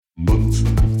You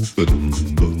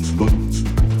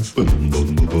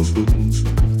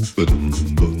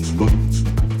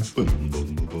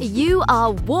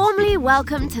are warmly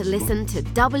welcome to listen to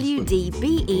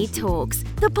WDBE Talks,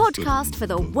 the podcast for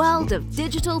the world of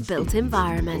digital built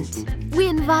environment. We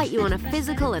invite you on a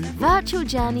physical and virtual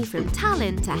journey from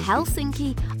Tallinn to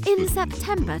Helsinki in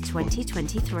September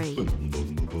 2023.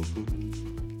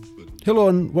 Hello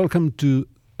and welcome to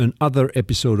another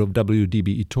episode of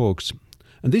WDBE Talks.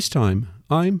 And this time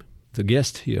I'm the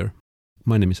guest here.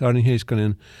 My name is Arni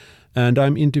Heiskanen and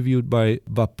I'm interviewed by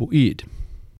Vappu Eid.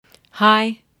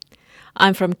 Hi,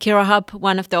 I'm from KiraHub,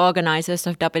 one of the organizers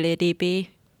of WDB.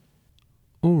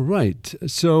 All right,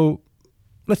 so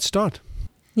let's start.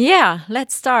 Yeah,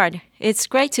 let's start. It's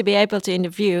great to be able to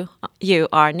interview you,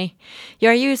 Arni.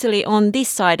 You're usually on this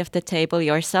side of the table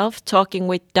yourself, talking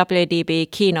with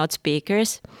WDB keynote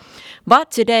speakers.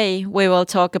 But today we will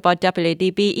talk about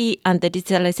WDBE and the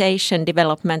digitalization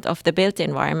development of the built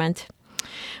environment.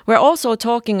 We're also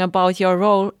talking about your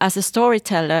role as a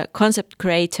storyteller, concept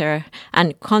creator,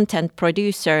 and content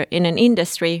producer in an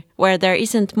industry where there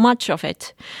isn't much of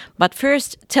it. But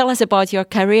first, tell us about your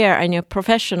career and your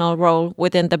professional role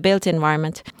within the built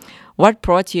environment. What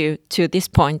brought you to this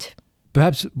point?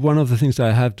 Perhaps one of the things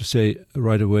I have to say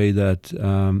right away that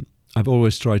I've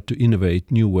always tried to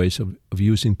innovate new ways of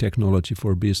using technology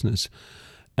for business.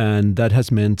 And that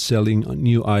has meant selling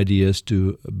new ideas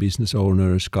to business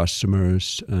owners,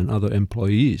 customers, and other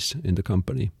employees in the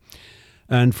company.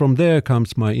 And from there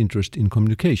comes my interest in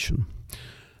communication.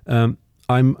 I'm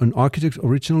an architect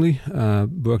originally,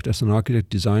 worked as an architect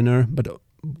designer, but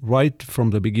right from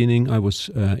the beginning I was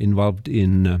involved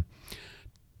in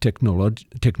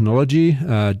technology.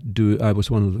 I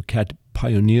was one of the CAD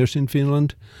pioneers in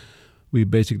Finland. We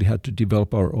basically had to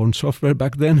develop our own software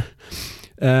back then.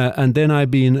 And then I've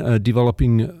been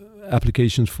developing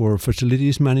applications for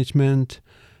facilities management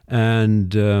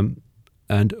and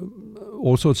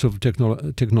all sorts of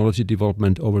technology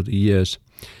development over the years.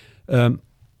 In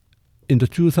the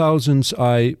 2000s,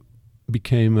 I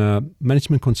became a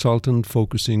management consultant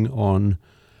focusing on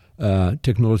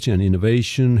technology and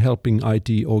innovation, helping IT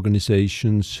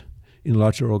organizations in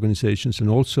larger organizations and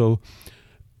also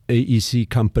AEC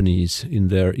companies in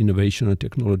their innovation and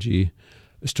technology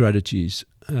strategies,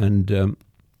 and and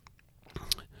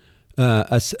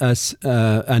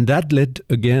that led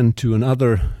again to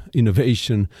another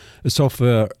innovation, a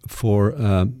software for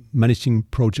managing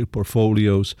project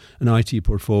portfolios and IT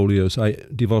portfolios. I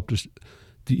developed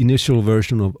the initial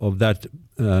version of that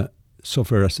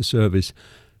software as a service,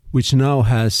 which now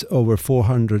has over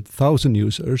 400,000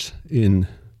 users in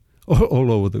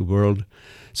all over the world.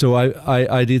 So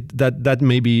I did that. That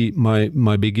may be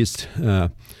my biggest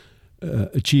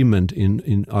achievement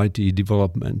in IT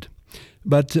development,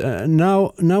 but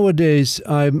nowadays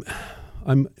I'm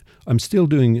still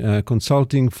doing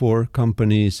consulting for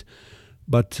companies,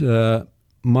 but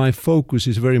my focus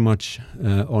is very much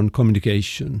on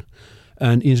communication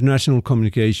and international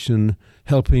communication,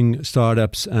 helping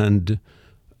startups and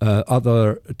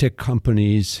other tech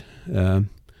companies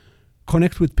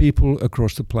connect with people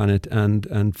across the planet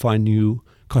and find new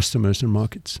customers and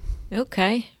markets.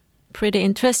 Okay. Pretty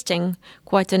interesting,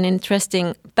 quite an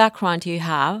interesting background you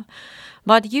have.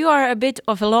 But you are a bit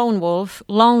of a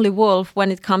lonely wolf when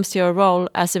it comes to your role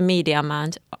as a media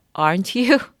man, aren't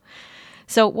you?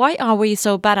 So why are we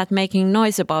so bad at making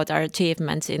noise about our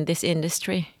achievements in this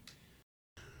industry?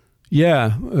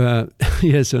 Yeah,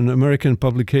 yes, an American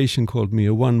publication called me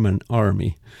a one-man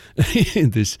army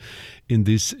in this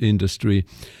industry.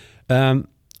 I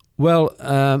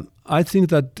think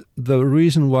that the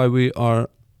reason why we are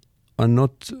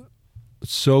not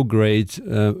so great,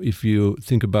 if you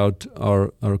think about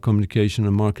our communication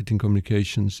and marketing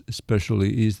communications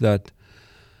especially, is that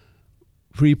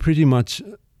we pretty much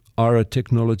are a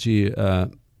technology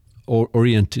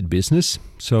oriented business.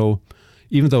 So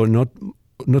even though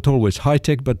not always high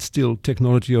tech, but still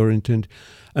technology oriented,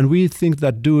 and we think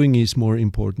that doing is more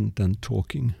important than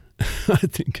talking. I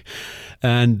think,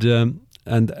 but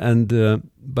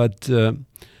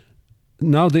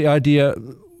now the idea.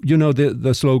 You know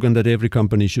the slogan that every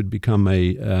company should become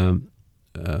a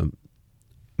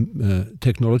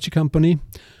technology company.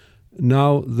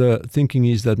 Now the thinking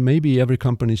is that maybe every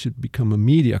company should become a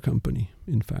media company,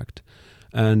 in fact,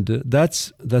 and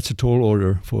that's a tall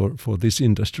order for this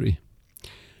industry.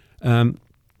 But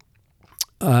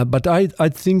I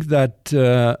think that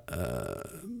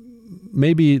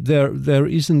maybe there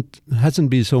hasn't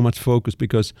been so much focus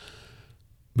because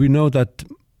we know that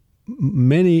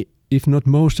many, if not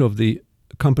most, of the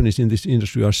companies in this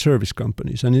industry are service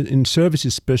companies, and in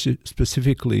services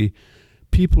specifically,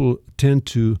 people tend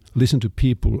to listen to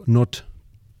people, not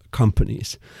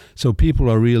companies. So people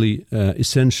are really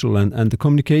essential, and the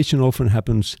communication often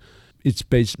happens, it's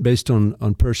based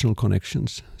on personal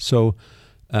connections. So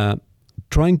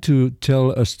trying to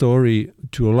tell a story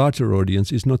to a larger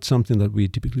audience is not something that we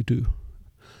typically do.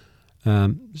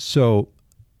 And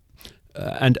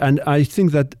I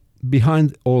think that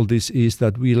behind all this is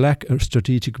that we lack a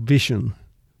strategic vision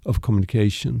of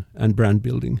communication and brand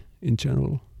building in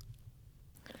general.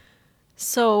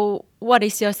 So what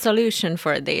is your solution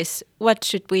for this? What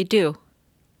should we do?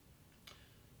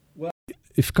 Well,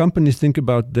 if companies think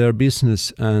about their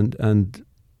business and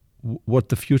what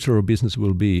the future of business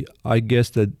will be, I guess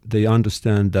that they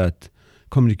understand that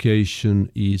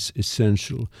communication is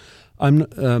essential.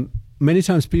 Many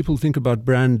times people think about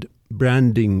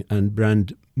branding and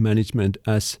brand management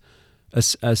as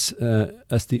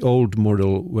the old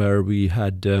model, where we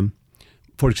had,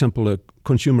 for example, a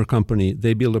consumer company.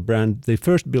 They build a brand. They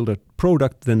first build a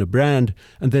product, then a brand,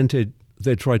 and then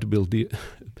they try to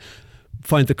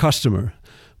find the customer.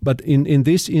 But in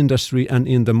this industry and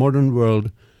in the modern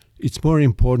world, it's more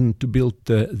important to build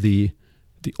the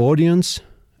audience,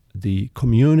 the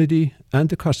community, and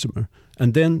the customer,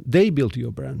 and then they build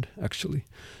your brand, actually.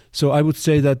 So I would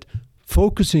say that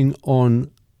focusing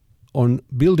on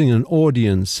building an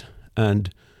audience and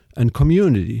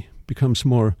community becomes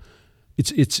more.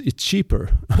 It's cheaper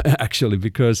actually,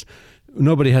 because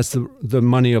nobody has the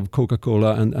money of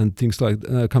Coca-Cola and things like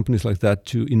companies like that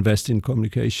to invest in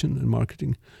communication and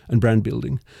marketing and brand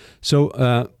building. So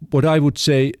what I would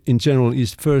say in general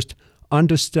is, first,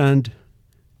 understand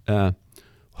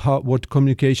what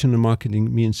communication and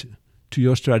marketing means to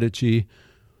your strategy,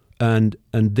 and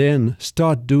then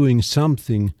start doing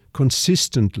something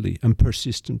consistently and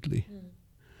persistently.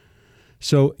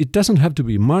 So it doesn't have to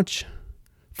be much.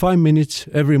 5 minutes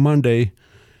every Monday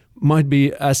might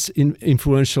be as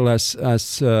influential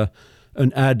as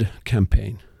an ad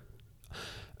campaign.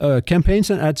 Campaigns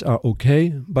and ads are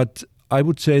okay, but I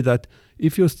would say that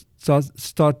if you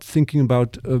start thinking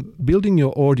about building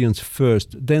your audience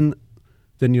first, then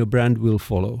your brand will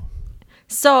follow.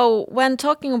 So when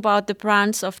talking about the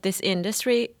brands of this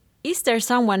industry, is there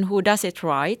someone who does it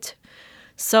right?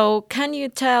 So can you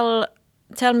tell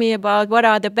me about what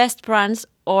are the best brands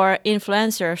or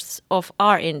influencers of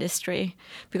our industry?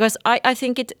 Because I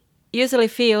think it usually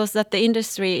feels that the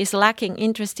industry is lacking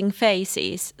interesting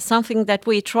faces, something that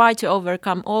we try to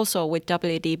overcome also with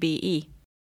WDBE.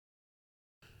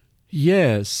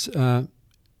 Yes.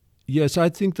 Yes, I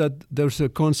think that there's a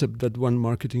concept that one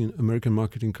American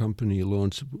marketing company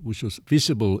launched, which was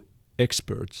visible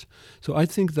experts. So I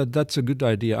think that that's a good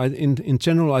idea. In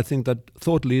general, I think that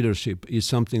thought leadership is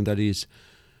something that is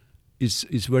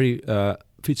very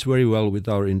fits very well with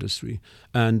our industry.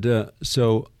 And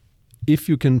so if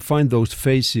you can find those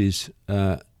faces,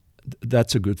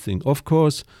 that's a good thing. Of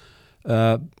course,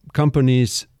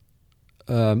 companies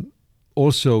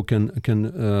also can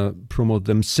promote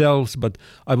themselves, but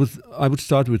I would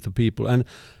start with the people. And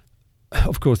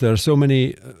of course, there are so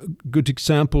many good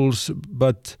examples,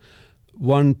 but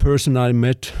one person I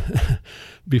met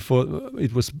before,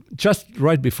 it was just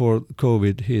right before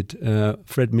COVID hit,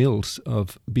 Fred Mills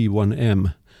of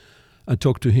B1M. I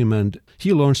talked to him, and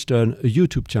he launched a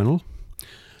YouTube channel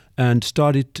and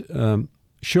started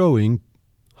showing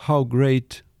how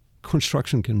great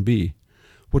construction can be,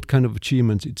 what kind of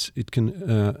achievements it can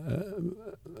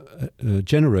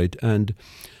generate, and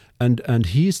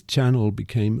his channel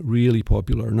became really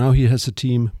popular. Now he has a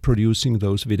team producing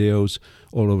those videos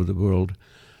all over the world,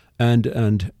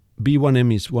 and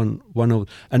B1M is one of,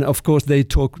 and of course they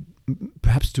talk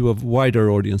perhaps to a wider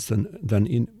audience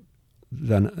than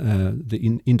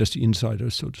the industry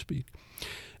insiders, so to speak.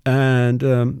 And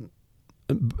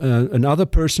another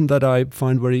person that I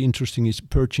find very interesting is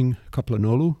Perchin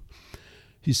Kaplanolu.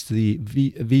 He's the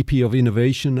VP of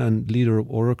Innovation and leader of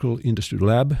Oracle Industry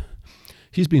Lab.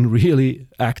 He's been really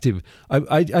active.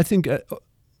 I think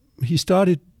he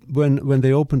started when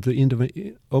they opened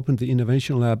the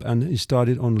Innovation Lab, and he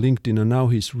started on LinkedIn, and now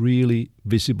he's really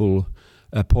visible,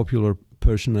 a popular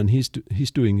person, and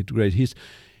he's doing it great. He's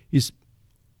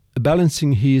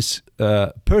balancing his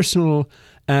personal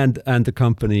and the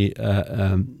company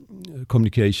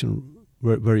communication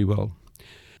very well.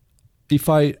 If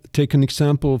I take an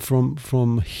example from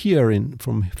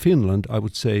Finland, I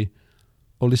would say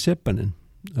Olli Seppänen,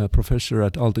 a professor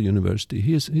at Aalto University.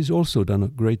 He's also done a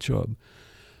great job,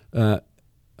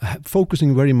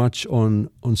 focusing very much on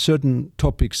certain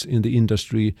topics in the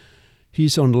industry.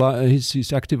 He's online.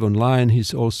 He's active online.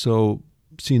 He's also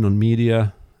seen on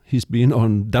media. He's been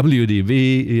on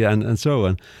WDB and so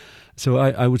on. So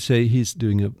I would say he's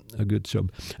doing a good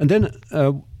job. And then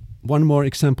one more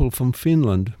example from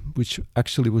Finland, which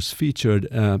actually was featured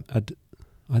at,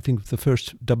 I think the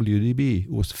first WDB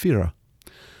was Fira.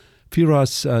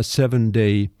 Fira's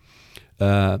 7-day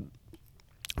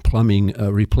plumbing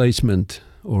replacement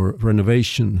or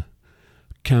renovation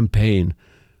campaign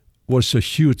was a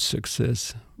huge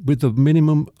success. With the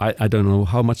minimum, I don't know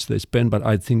how much they spent, but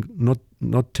I think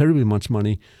not terribly much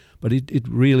money, but it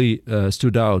really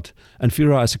stood out. And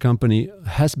Fira as a company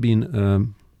has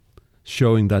been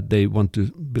showing that they want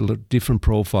to build a different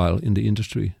profile in the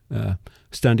industry,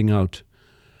 standing out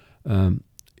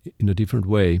in a different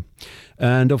way.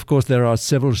 And of course, there are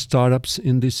several startups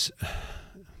in this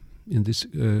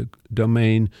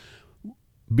domain.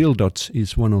 Buildots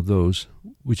is one of those,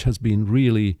 which has been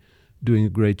really doing a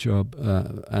great job,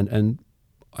 and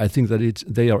I think that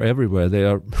they are everywhere. They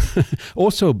are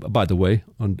also, by the way,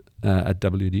 at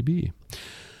WDB.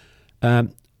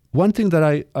 One thing that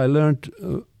I learned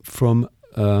from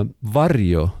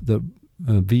Varjo, the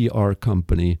VR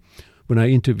company, when I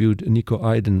interviewed Nico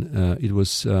Aiden, it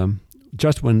was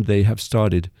just when they have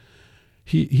started.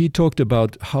 He talked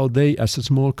about how they, as a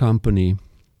small company,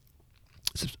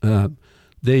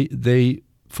 they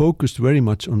focused very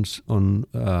much on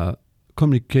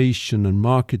communication and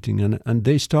marketing, and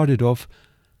they started off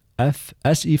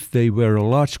as if they were a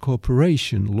large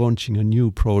corporation launching a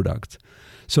new product.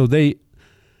 So they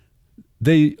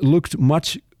looked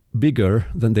much bigger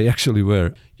than they actually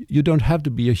were. You don't have to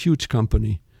be a huge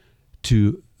company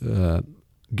to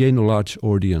gain a large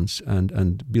audience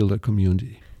and build a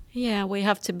community. Yeah, we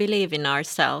have to believe in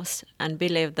ourselves and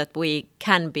believe that we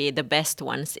can be the best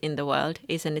ones in the world,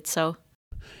 isn't it so?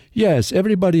 Yes,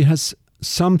 everybody has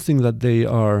something that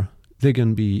they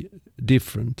can be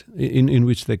different, in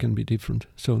which they can be different.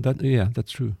 So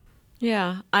that's true.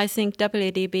 Yeah, I think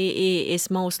WDBE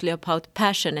is mostly about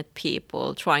passionate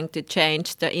people trying to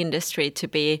change the industry to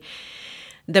be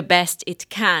the best it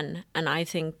can. And I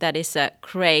think that is a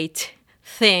great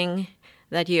thing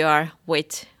that you are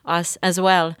with us as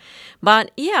well.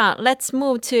 But yeah, let's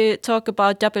move to talk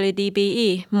about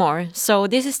WDBE more. So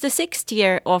this is the 6th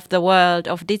year of the World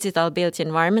of Digital Built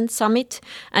Environment Summit,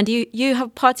 and you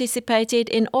have participated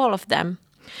in all of them.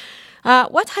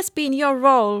 What has been your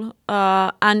role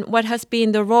and what has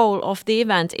been the role of the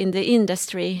event in the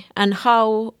industry, and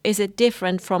how is it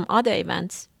different from other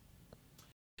events?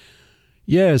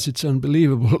 Yes, it's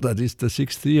unbelievable that it's the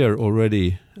 6th year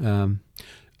already.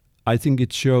 I think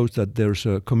it shows that there's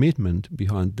a commitment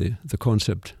behind the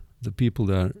concept. The people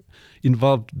that are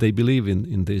involved, they believe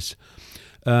in this.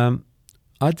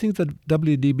 I think that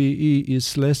WDBE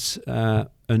is less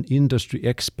an industry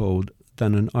expo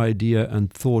than an idea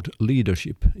and thought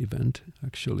leadership event,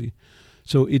 actually.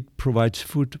 So it provides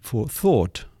food for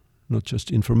thought, not just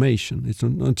information. It's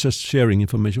not just sharing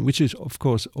information, which is, of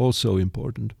course, also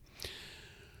important.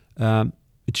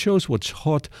 It shows what's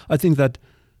hot. I think that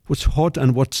what's hot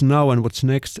and what's now and what's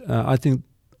next, I think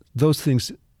those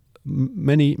things,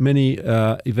 many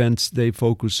events, they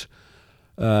focus,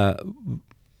 their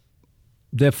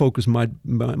focus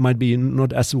might be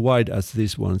not as wide as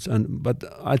these ones, but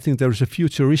I think there is a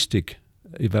futuristic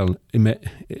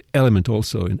element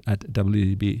also at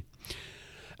WDB.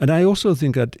 And I also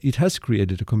think that it has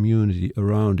created a community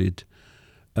around it.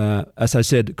 As I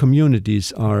said,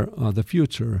 communities are the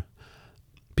future.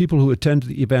 People who attend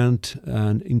the event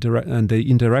and they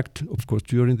interact, of course,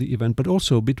 during the event, but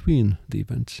also between the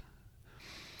events.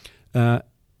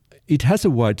 It has a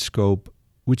wide scope,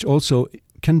 which also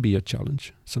can be a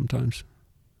challenge sometimes,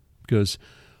 because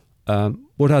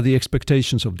what are the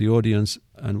expectations of the audience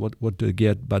and what do they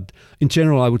get? But in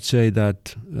general, I would say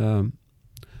that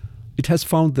it has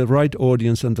found the right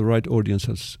audience, and the right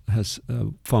audience has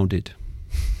found it.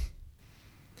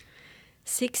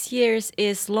 6 years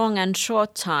is long and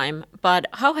short time, but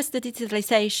how has the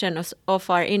digitalization of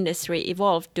our industry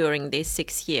evolved during these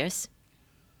 6 years?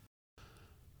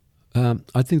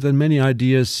 I think that many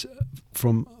ideas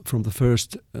from the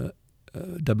first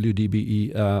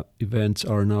WDBE events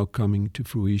are now coming to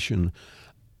fruition.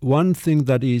 One thing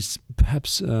that is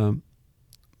perhaps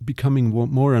becoming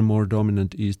more and more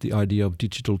dominant is the idea of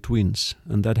digital twins,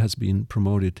 and that has been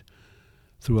promoted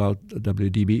throughout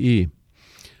WDBE.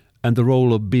 And the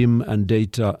role of BIM and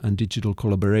data and digital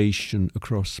collaboration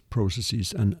across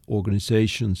processes and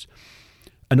organizations.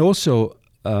 And also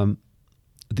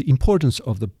the importance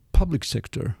of the public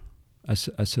sector as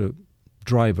a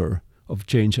driver of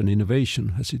change and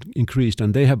innovation has increased.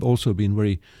 And they have also been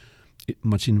very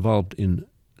much involved in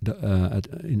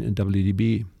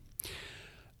WDB.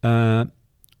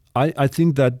 I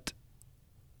think that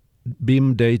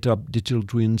BIM data, digital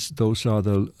twins, those are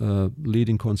the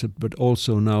leading concept, but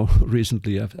also now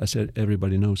recently, as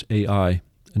everybody knows, AI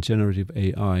and generative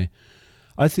AI.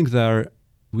 I think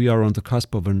we are on the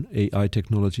cusp of an AI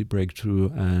technology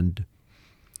breakthrough, and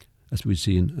as we've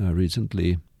seen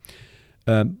recently.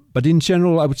 But in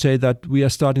general, I would say that we are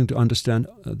starting to understand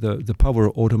the power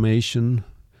of automation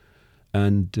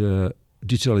and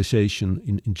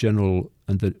digitalization in general,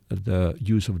 and the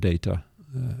use of data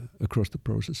across the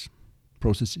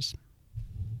processes.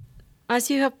 As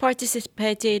you have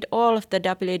participated all of the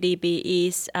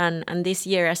WDBEs and this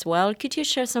year as well, could you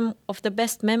share some of the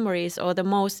best memories or the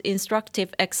most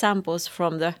instructive examples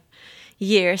from the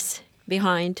years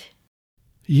behind?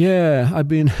 Yeah, I've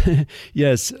been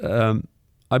yes,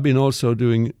 I've been also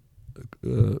doing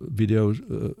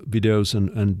videos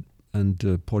and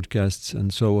podcasts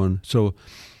and so on. So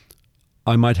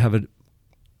I might have a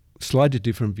slightly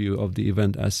different view of the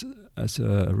event as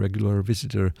a regular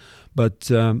visitor,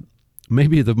 but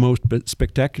maybe the most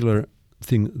spectacular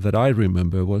thing that I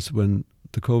remember was when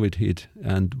the COVID hit,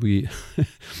 and we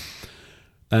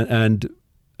and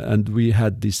we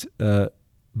had this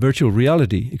virtual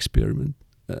reality experiment,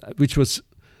 which was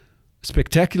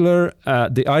spectacular.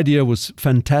 The idea was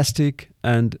fantastic,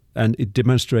 and it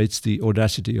demonstrates the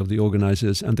audacity of the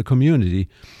organizers and the community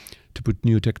to put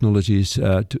new technologies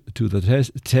to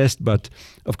the test. But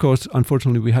of course,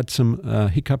 unfortunately, we had some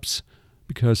hiccups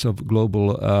because of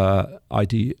global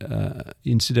IT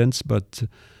incidents. But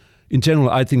in general,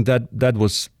 I think that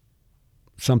was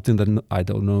something that I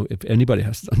don't know if anybody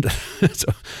has done that.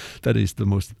 So that is the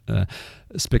most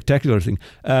spectacular thing.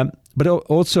 But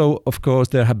also, of course,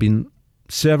 there have been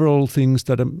several things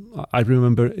that I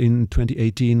remember in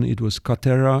 2018. It was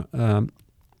Katerra.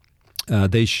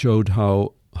 They showed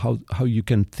how you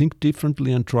can think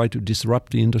differently and try to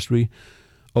disrupt the industry.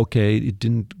 Okay, it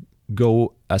didn't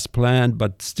go as planned,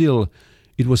 but still,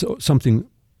 it was something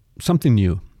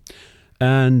new.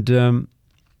 And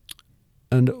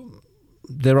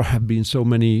there have been so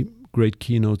many great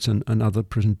keynotes and other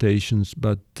presentations,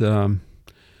 but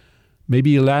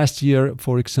maybe last year,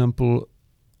 for example,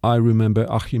 I remember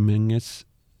Achim Menges,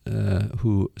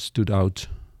 who stood out,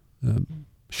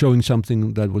 showing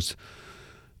something that was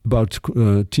about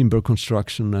timber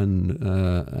construction and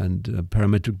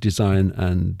parametric design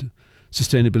and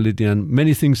sustainability and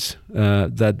many things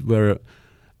that were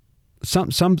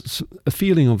a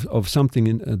feeling of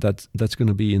something that's going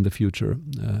to be in the future.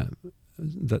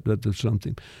 That's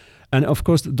something. And of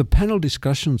course, the panel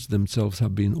discussions themselves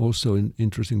have been also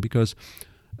interesting, because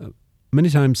many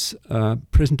times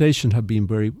presentations have been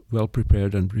very well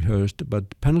prepared and rehearsed,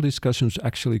 but panel discussions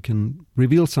actually can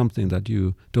reveal something that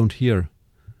you don't hear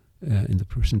in the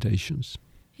presentations.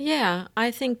 Yeah,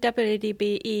 I think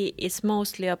WDBE is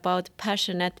mostly about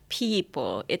passionate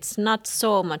people. It's not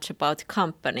so much about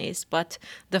companies, but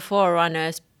the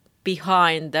forerunners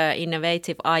behind the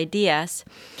innovative ideas.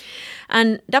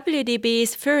 And WDB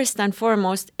is first and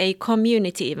foremost a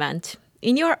community event.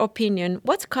 In your opinion,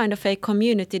 what kind of a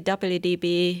community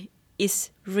WDB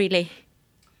is really?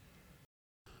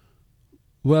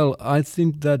 Well, I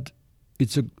think that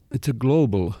it's a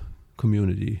global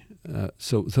community.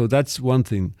 So that's one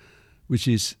thing, which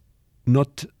is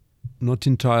not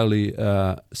entirely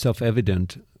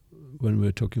self-evident when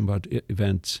we're talking about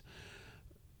events.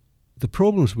 The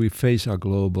problems we face are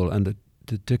global, and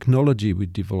the technology we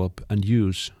develop and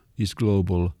use is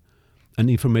global, and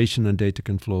information and data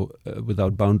can flow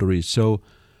without boundaries. So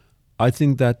I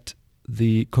think that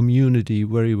the community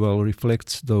very well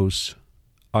reflects those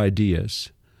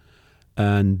ideas.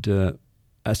 And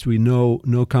as we know,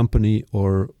 no company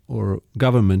or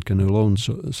government can alone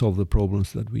solve the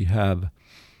problems that we have.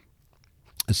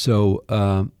 So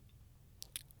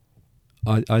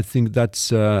I think that's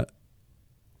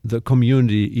the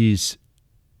community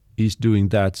is doing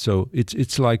that. So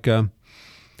it's like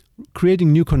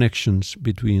creating new connections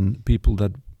between people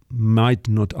that might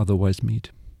not otherwise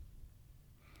meet.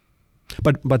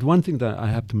 But one thing that I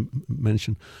have to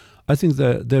mention, I think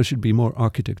that there should be more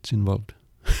architects involved.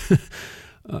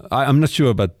 I'm not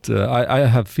sure, but I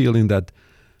have a feeling that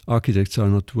architects are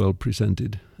not well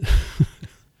presented.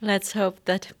 Let's hope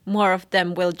that more of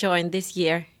them will join this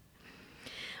year.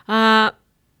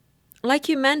 Like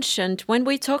you mentioned, when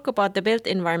we talk about the built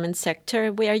environment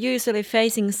sector, we are usually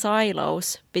facing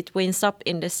silos between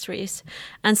sub-industries,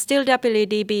 and still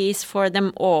WDB is for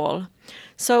them all.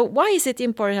 So why is it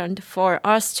important for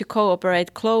us to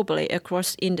cooperate globally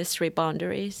across industry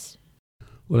boundaries?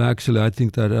 Well, actually, I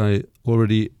think that I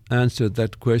already answered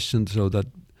that question. So that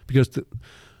because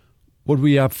what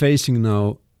we are facing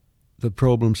now, the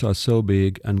problems are so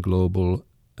big and global,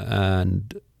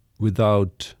 and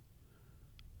without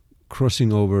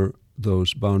crossing over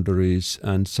those boundaries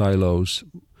and silos,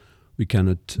 we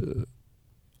cannot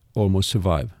almost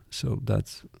survive. So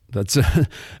that's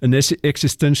an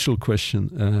existential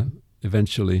question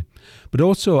eventually. But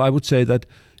also I would say that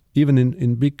even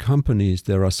in big companies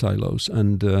there are silos,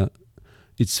 and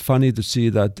it's funny to see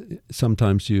that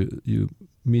sometimes you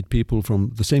meet people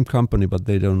from the same company but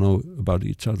they don't know about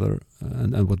each other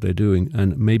and what they're doing.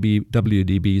 And maybe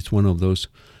WDB is one of those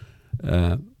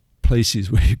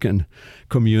places where you can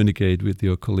communicate with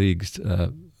your colleagues.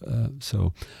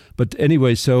 But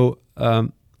anyway,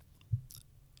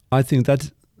 I think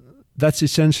that's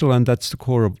essential, and that's the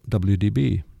core of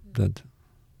WDB.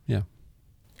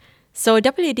 So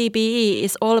WDBE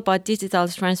is all about digital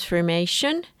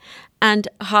transformation, and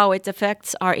how it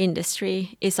affects our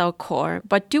industry is our core.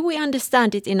 But do we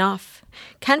understand it enough?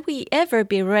 Can we ever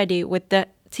be ready with the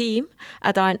team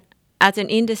at an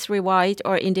industry-wide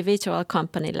or individual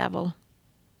company level?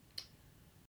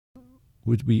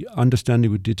 What we understanding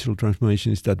with digital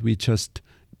transformation is that we just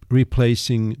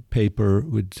replacing paper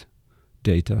with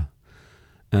data,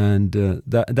 and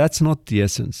that's not the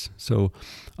essence. So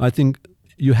I think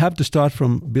you have to start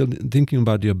from thinking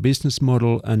about your business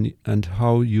model and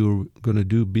how you're going to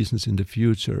do business in the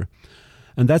future.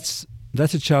 And that's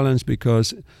a challenge,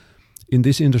 because in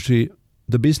this industry,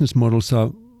 the business models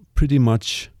are pretty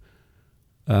much,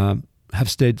 have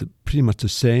stayed pretty much the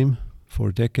same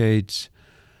for decades.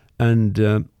 And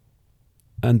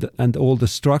all the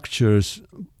structures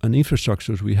and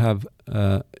infrastructures we have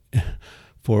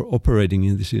for operating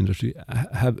in this industry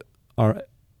are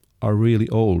really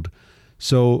old.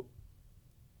 So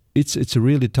it's a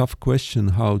really tough question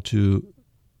how to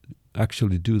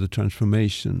actually do the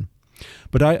transformation.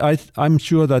 But I'm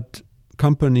sure that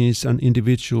companies and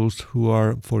individuals who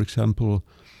are, for example,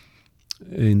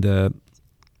 in the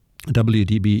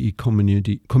WDBE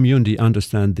community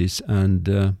understand this,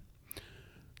 and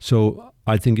so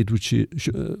I think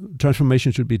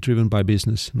transformation should be driven by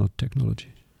business, not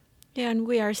technology. Yeah, and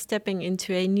we are stepping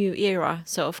into a new era,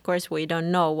 so of course we don't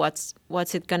know what's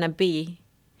it gonna be,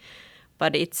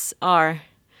 but it's our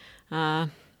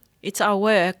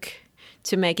work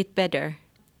to make it better.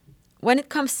 When it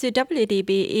comes to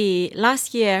WDBE,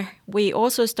 last year we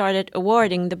also started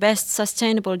awarding the best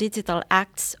sustainable digital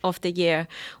acts of the year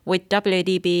with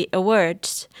WDB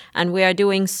Awards, and we are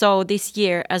doing so this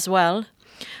year as well.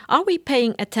 Are we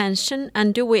paying attention,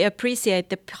 and do we appreciate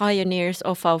the pioneers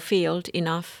of our field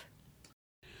enough?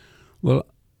 Well,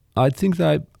 I think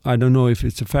that I don't know if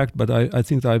it's a fact, but I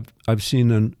think that I've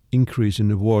seen an increase in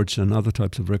awards and other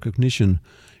types of recognition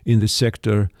in this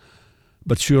sector,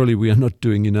 but surely we are not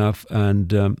doing enough,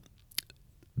 and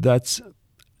that's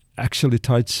actually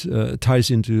ties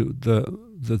into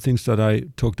the things that I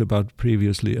talked about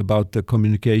previously about the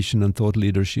communication and thought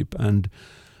leadership and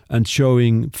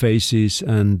showing faces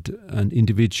and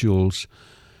individuals.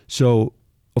 So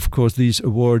of course, these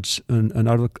awards and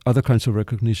other kinds of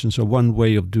recognitions are one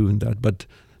way of doing that, but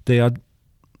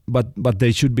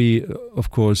they should be,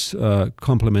 of course,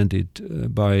 complemented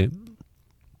by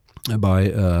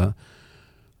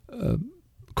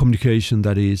communication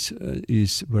that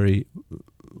is very,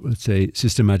 let's say,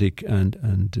 systematic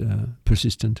and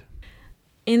persistent.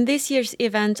 In this year's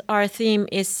event, our theme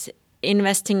is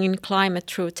investing in climate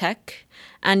through tech,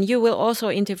 and you will also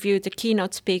interview the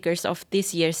keynote speakers of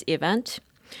this year's event.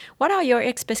 What are your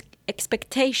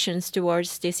expectations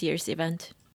towards this year's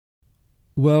event?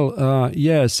 Well,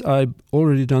 yes, I've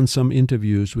already done some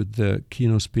interviews with the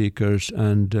keynote speakers,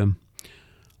 and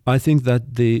I think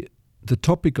that the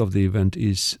topic of the event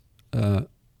is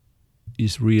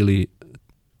really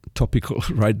topical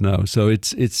right now. So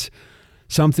it's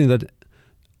something that,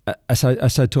 as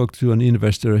I talked to an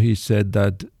investor, he said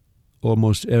that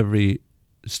almost every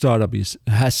startup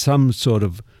has some sort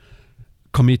of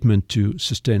commitment to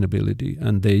sustainability,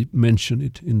 and they mention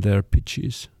it in their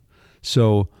pitches.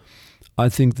 So I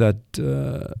think that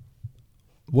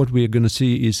what we are going to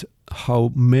see is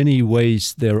how many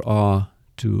ways there are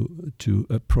to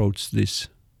approach this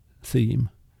theme.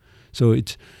 So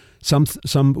it's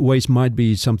some ways might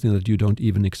be something that you don't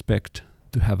even expect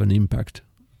to have an impact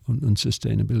on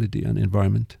sustainability and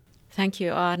environment. Thank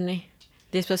you, Arni.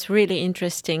 This was really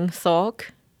interesting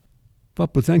talk.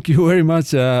 Pappu, thank you very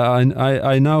much.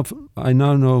 I now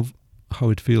know how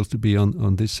it feels to be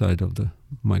on this side of the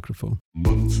microphone.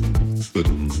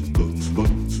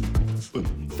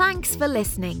 Thanks for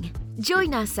listening.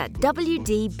 Join us at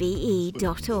wdbe.org.